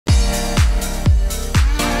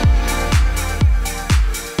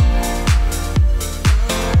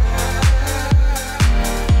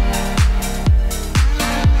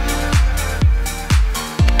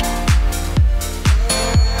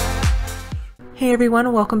Hey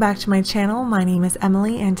everyone, welcome back to my channel. My name is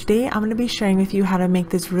Emily and today I'm going to be sharing with you how to make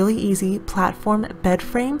this really easy platform bed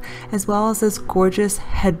frame as well as this gorgeous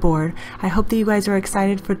headboard. I hope that you guys are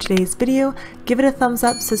excited for today's video. Give it a thumbs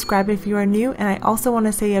up, subscribe if you are new, and I also want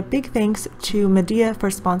to say a big thanks to Medea for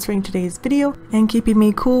sponsoring today's video and keeping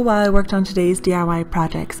me cool while I worked on today's DIY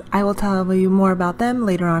projects. I will tell you more about them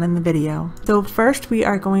later on in the video. So first we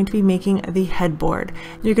are going to be making the headboard.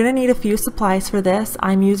 You're going to need a few supplies for this.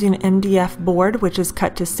 I'm using an MDF board which is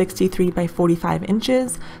cut to 63 by 45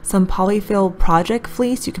 inches, some polyfill project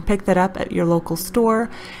fleece, you can pick that up at your local store,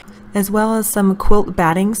 as well as some quilt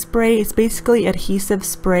batting spray. It's basically adhesive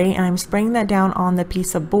spray and I'm spraying that down on the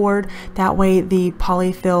piece of board. That way the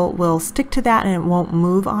polyfill will stick to that and it won't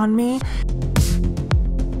move on me.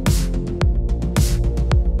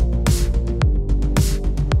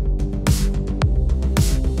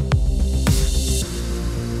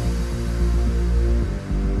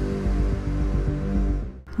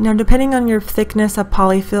 Now depending on your thickness of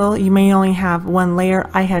polyfill, you may only have one layer.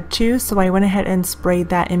 I had two, so I went ahead and sprayed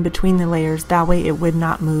that in between the layers. That way it would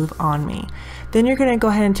not move on me. Then you're going to go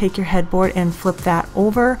ahead and take your headboard and flip that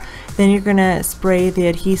over. Then you're going to spray the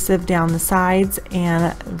adhesive down the sides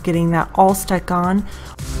and getting that all stuck on.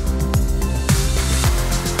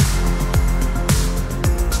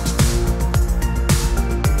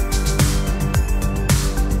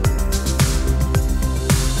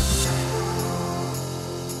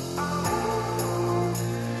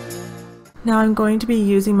 Now I'm going to be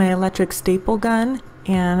using my electric staple gun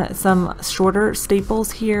and some shorter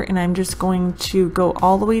staples here, and I'm just going to go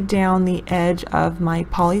all the way down the edge of my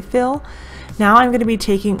polyfill. Now I'm going to be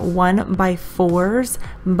taking 1x4s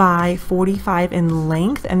by 45 in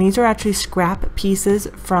length, and these are actually scrap pieces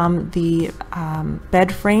from the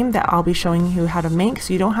bed frame that I'll be showing you how to make,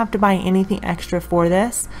 so you don't have to buy anything extra for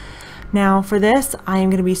this. Now for this, I am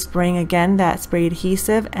going to be spraying again that spray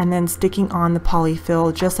adhesive and then sticking on the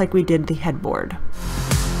polyfill just like we did the headboard.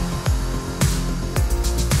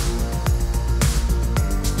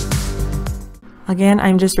 Again,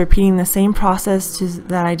 I'm just repeating the same process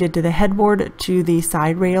that I did to the headboard to the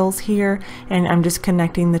side rails here, and I'm just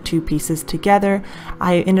connecting the two pieces together.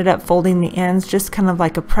 I ended up folding the ends just kind of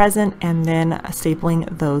like a present and then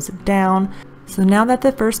stapling those down. So now that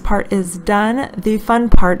the first part is done, the fun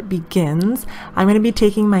part begins. I'm going to be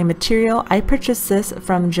taking my material. I purchased this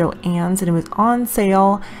from Joann's and it was on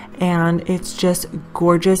sale and it's just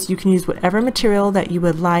gorgeous. You can use whatever material that you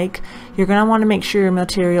would like. You're going to want to make sure your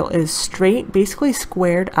material is straight, basically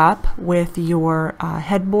squared up with your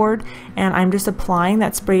headboard, and I'm just applying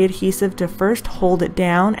that spray adhesive to first hold it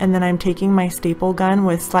down, and then I'm taking my staple gun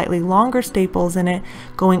with slightly longer staples in it,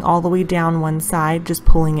 going all the way down one side, just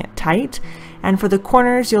pulling it tight. And for the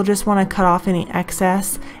corners, you'll just want to cut off any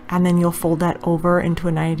excess, and then you'll fold that over into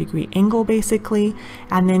a 90-degree angle basically,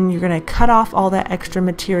 and then you're going to cut off all that extra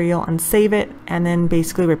material and save it, and then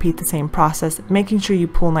basically repeat the same process, making sure you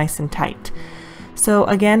pull nice and tight. So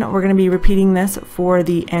again, we're going to be repeating this for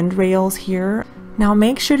the end rails here. Now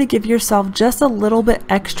make sure to give yourself just a little bit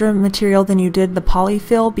extra material than you did the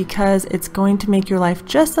polyfill, because it's going to make your life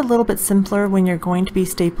just a little bit simpler when you're going to be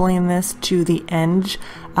stapling this to the edge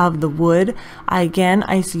of the wood. I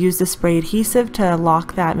used the spray adhesive to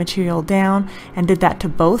lock that material down and did that to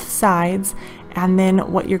both sides. And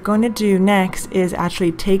then what you're going to do next is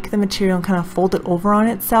actually take the material and kind of fold it over on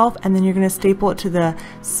itself, and then you're going to staple it to the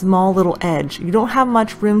small little edge. You don't have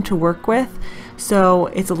much room to work with, so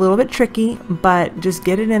it's a little bit tricky, but just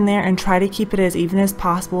get it in there and try to keep it as even as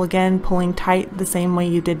possible. Again, pulling tight the same way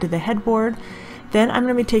you did to the headboard. Then I'm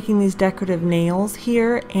going to be taking these decorative nails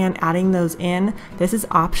here and adding those in. This is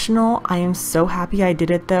optional. I am so happy I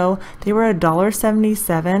did it though. They were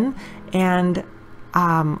 $1.77 and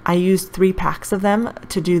I used 3 packs of them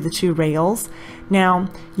to do the 2 rails. Now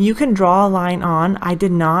you can draw a line on. I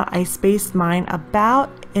did not. I spaced mine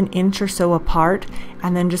about an inch or so apart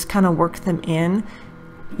and then just kind of worked them in.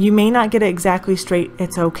 You may not get it exactly straight,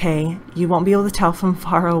 it's okay. You won't be able to tell from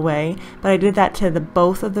far away, but I did that to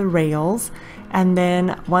both of the rails. And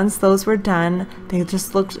then once those were done, they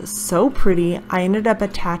just looked so pretty. I ended up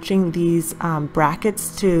attaching these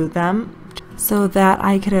brackets to them so that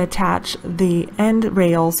I could attach the end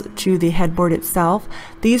rails to the headboard itself.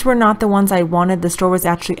 These were not the ones I wanted. The store was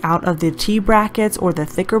actually out of the T brackets or the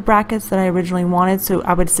thicker brackets that I originally wanted, so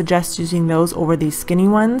I would suggest using those over these skinny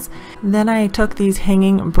ones. Then I took these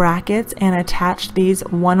hanging brackets and attached these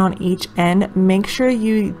one on each end. Make sure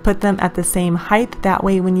you put them at the same height, that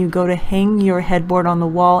way when you go to hang your headboard on the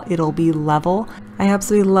wall, it'll be level. I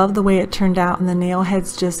absolutely love the way it turned out, and the nail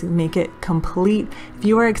heads just make it complete. If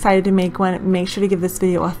you are excited to make one, make sure to give this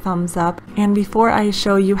video a thumbs up. And before I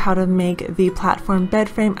show you how to make the platform bed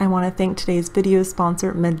frame, I want to thank today's video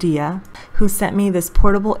sponsor, Medea, who sent me this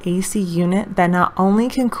portable AC unit that not only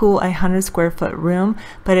can cool a 100 square foot room,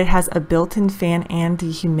 but it has a built-in fan and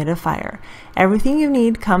dehumidifier. Everything you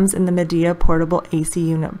need comes in the Medea portable AC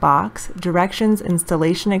unit box. Directions,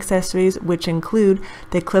 installation accessories, which include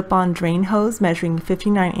the clip-on drain hose measuring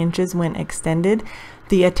 59 inches when extended,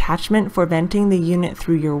 the attachment for venting the unit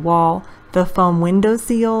through your wall, the foam window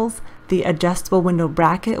seals, the adjustable window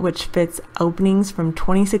bracket, which fits openings from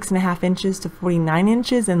 26.5 inches to 49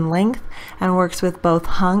 inches in length and works with both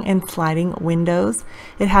hung and sliding windows.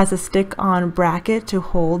 It has a stick-on bracket to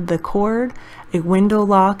hold the cord, a window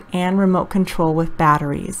lock, and remote control with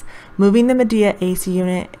batteries. Moving the Medea AC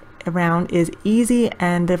unit around is easy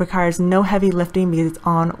and it requires no heavy lifting because it's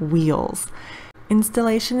on wheels.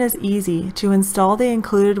 Installation is easy. To install the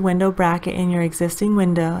included window bracket in your existing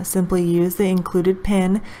window, simply use the included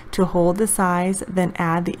pin to hold the size, then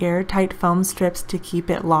add the airtight foam strips to keep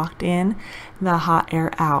it locked in, the hot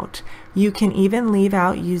air out. You can even leave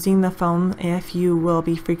out using the foam if you will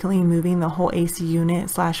be frequently moving the whole AC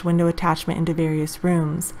unit / window attachment into various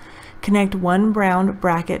rooms. Connect one brown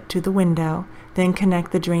bracket to the window, then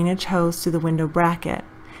connect the drainage hose to the window bracket,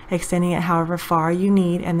 extending it however far you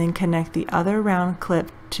need, and then connect the other round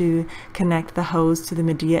clip to connect the hose to the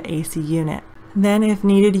Medea AC unit. Then if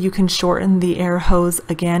needed, you can shorten the air hose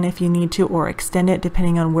again if you need to, or extend it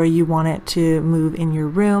depending on where you want it to move in your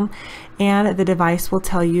room. And the device will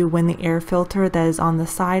tell you when the air filter that is on the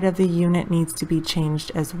side of the unit needs to be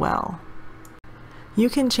changed as well. You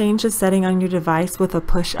can change the setting on your device with a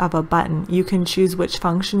push of a button. You can choose which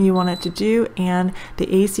function you want it to do, and the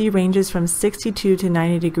AC ranges from 62 to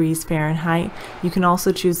 90 degrees Fahrenheit. You can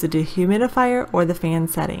also choose the dehumidifier or the fan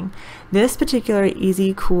setting. This particular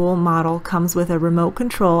Easy Cool model comes with a remote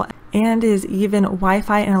control and is even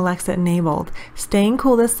Wi-Fi and Alexa enabled. Staying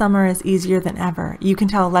cool this summer is easier than ever. You can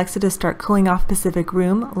tell Alexa to start cooling off a specific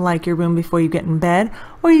room, like your room before you get in bed,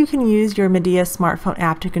 or you can use your Medea smartphone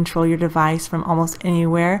app to control your device from almost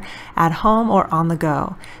anywhere, at home or on the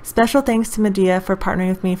go. Special thanks to Medea for partnering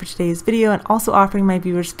with me for today's video and also offering my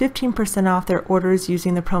viewers 15% off their orders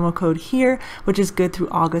using the promo code HERE, which is good through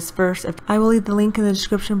August 1st. I will leave the link in the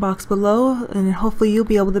description box below, and hopefully you'll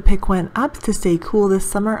be able to pick one up to stay cool this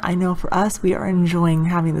summer. I know for us, we are enjoying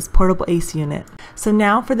having this portable AC unit. So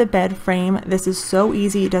now for the bed frame. This is so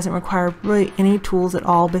easy. It doesn't require really any tools at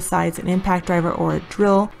all besides an impact driver or a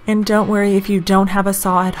drill. And don't worry if you don't have a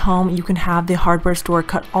saw at home, you can have the hardware store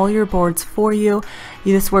cut all your boards for you.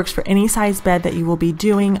 This works for any size bed that you will be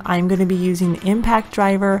doing. I'm going to be using the impact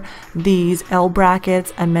driver, these L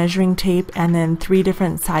brackets, a measuring tape, and then 3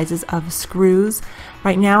 different sizes of screws.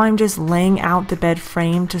 Right now I'm just laying out the bed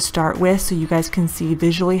frame to start with so you guys can see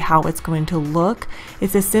visually how it's going to look.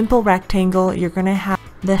 It's a simple rectangle. You're going to have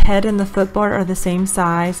the head and the footboard are the same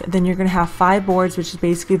size. Then you're going to have 5 boards, which is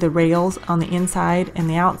basically the rails on the inside and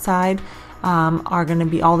the outside. Are going to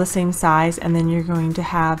be all the same size, and then you're going to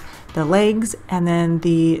have the legs and then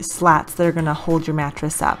the slats that are going to hold your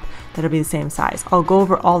mattress up. That'll be the same size. I'll go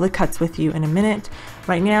over all the cuts with you in a minute.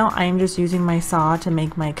 Right now I am just using my saw to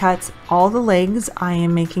make my cuts. All the legs I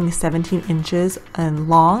am making 17 inches and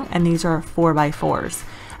long, and these are 4x4s,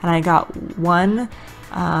 and I got one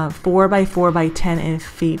 4x4 by 10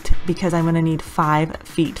 feet because I'm going to need 5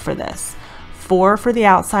 feet for this. 4 for the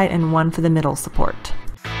outside and 1 for the middle support.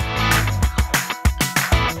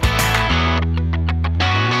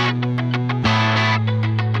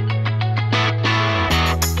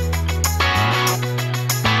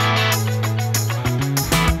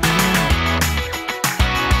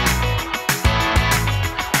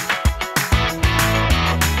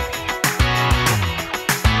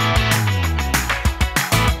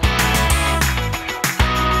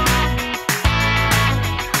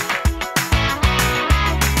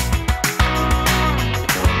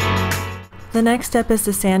 The next step is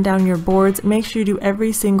to sand down your boards. Make sure you do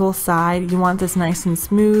every single side. You want this nice and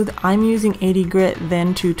smooth. I'm using 80 grit,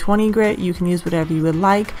 then 220 grit. You can use whatever you would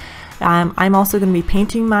like. I'm also going to be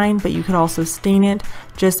painting mine, but you could also stain it.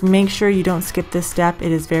 Just make sure you don't skip this step.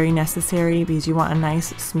 It is very necessary because you want a nice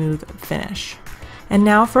smooth finish. And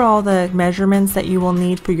now for all the measurements that you will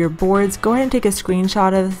need for your boards, go ahead and take a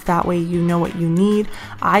screenshot of this, that way you know what you need.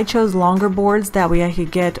 I chose longer boards, that way I could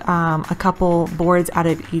get a couple boards out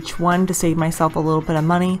of each one to save myself a little bit of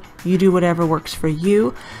money. You do whatever works for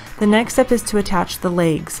you. The next step is to attach the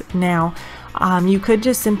legs. Now, You could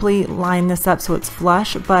just simply line this up so it's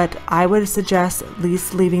flush, but I would suggest at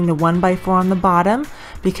least leaving the 1x4 on the bottom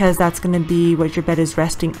because that's going to be what your bed is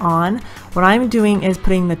resting on. What I'm doing is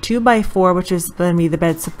putting the 2x4, which is going to be the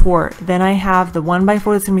bed support. Then I have the 1x4 that's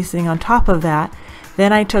going to be sitting on top of that.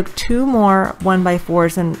 Then I took 2 more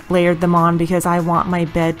 1x4s and layered them on because I want my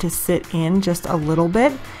bed to sit in just a little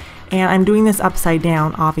bit. And I'm doing this upside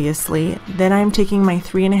down, obviously. Then I'm taking my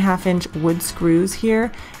 3.5-inch wood screws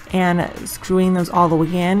here and screwing those all the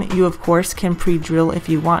way in. You of course can pre-drill if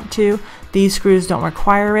you want to. These screws don't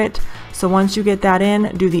require it. So once you get that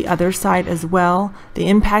in, do the other side as well. The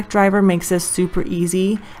impact driver makes this super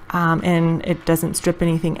easy and it doesn't strip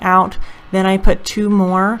anything out. Then I put 2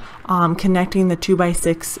 more connecting the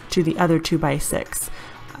 2x6 to the other 2x6.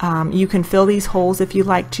 You can fill these holes if you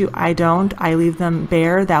like to. I don't. I leave them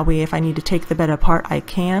bare. That way if I need to take the bed apart, I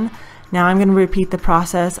can. Now I'm going to repeat the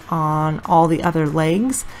process on all the other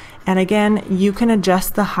legs. And again, you can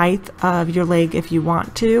adjust the height of your leg if you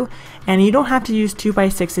want to. And you don't have to use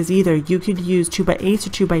 2x6s either. You could use 2x8s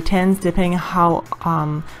or 2x10s depending on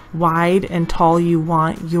how wide and tall you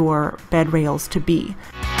want your bed rails to be.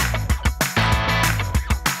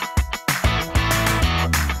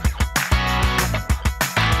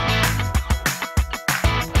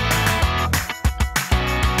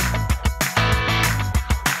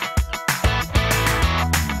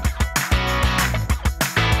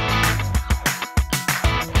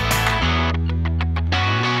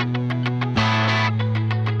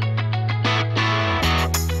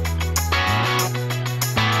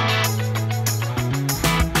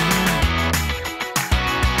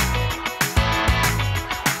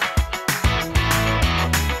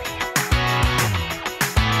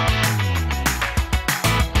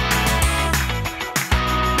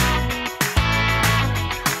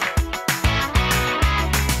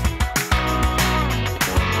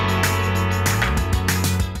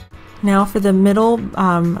 Now for the middle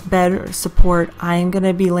bed support, I'm going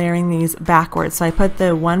to be layering these backwards. So I put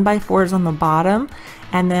the 1x4s on the bottom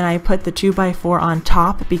and then I put the 2x4 on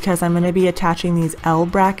top because I'm going to be attaching these L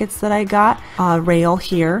brackets that I got, rail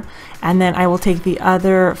here. And then I will take the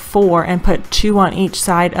other 4 and put 2 on each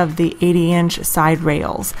side of the 80-inch side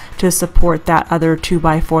rails to support that other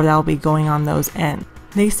 2x4 that will be going on those ends.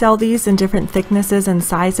 They sell these in different thicknesses and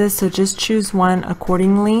sizes, so just choose one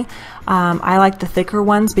accordingly. I like the thicker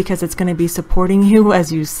ones because it's going to be supporting you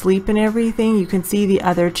as you sleep and everything. You can see the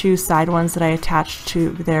other 2 side ones that I attached to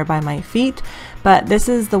there by my feet. But this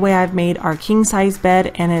is the way I've made our king size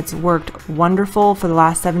bed, and it's worked wonderful for the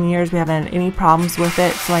last 7 years. We haven't had any problems with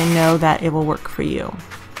it, so I know that it will work for you.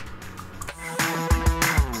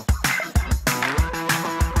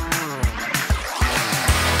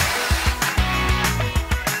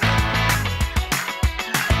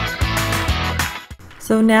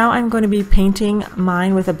 So now I'm going to be painting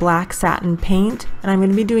mine with a black satin paint, and I'm going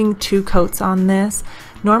to be doing 2 coats on this.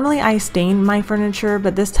 Normally I stain my furniture,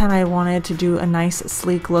 but this time I wanted to do a nice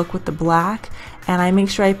sleek look with the black, and I make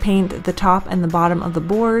sure I paint the top and the bottom of the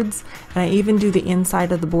boards, and I even do the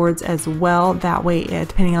inside of the boards as well. That way,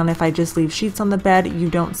 depending on if I just leave sheets on the bed, you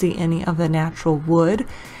don't see any of the natural wood.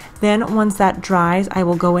 Then once that dries, I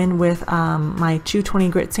will go in with my 220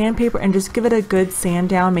 grit sandpaper and just give it a good sand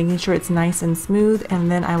down, making sure it's nice and smooth,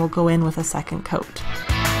 and then I will go in with a second coat.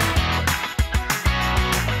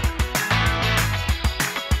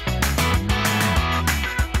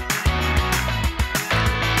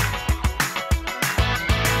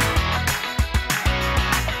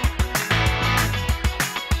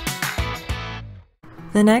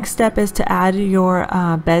 The next step is to add your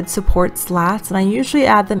bed support slats, and I usually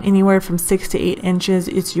add them anywhere from 6 to 8 inches.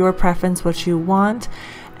 It's your preference what you want.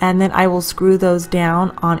 And then I will screw those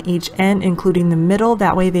down on each end, including the middle,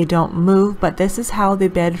 that way they don't move. But this is how the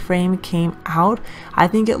bed frame came out. I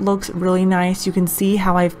think it looks really nice. You can see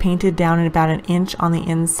how I've painted down at about 1 inch on the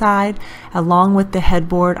inside along with the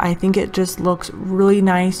headboard. I think it just looks really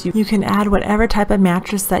nice. You can add whatever type of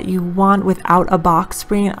mattress that you want without a box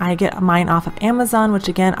spring. I get mine off of Amazon, which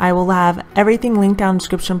again, I will have everything linked down in the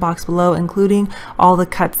description box below, including all the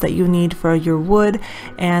cuts that you need for your wood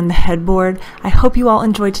and the headboard. I hope you all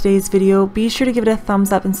enjoyed today's video. Be sure to give it a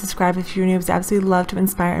thumbs up and subscribe if you're new, because I absolutely love to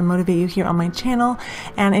inspire and motivate you here on my channel.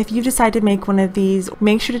 And if you decide to make one of these,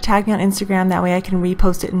 make sure to tag me on Instagram, that way I can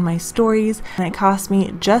repost it in my stories. And it cost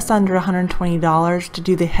me just under $120 to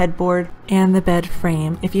do the headboard and the bed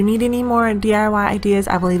frame. If you need any more DIY ideas,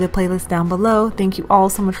 I will leave a playlist down below. Thank you all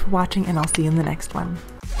so much for watching, and I'll see you in the next one.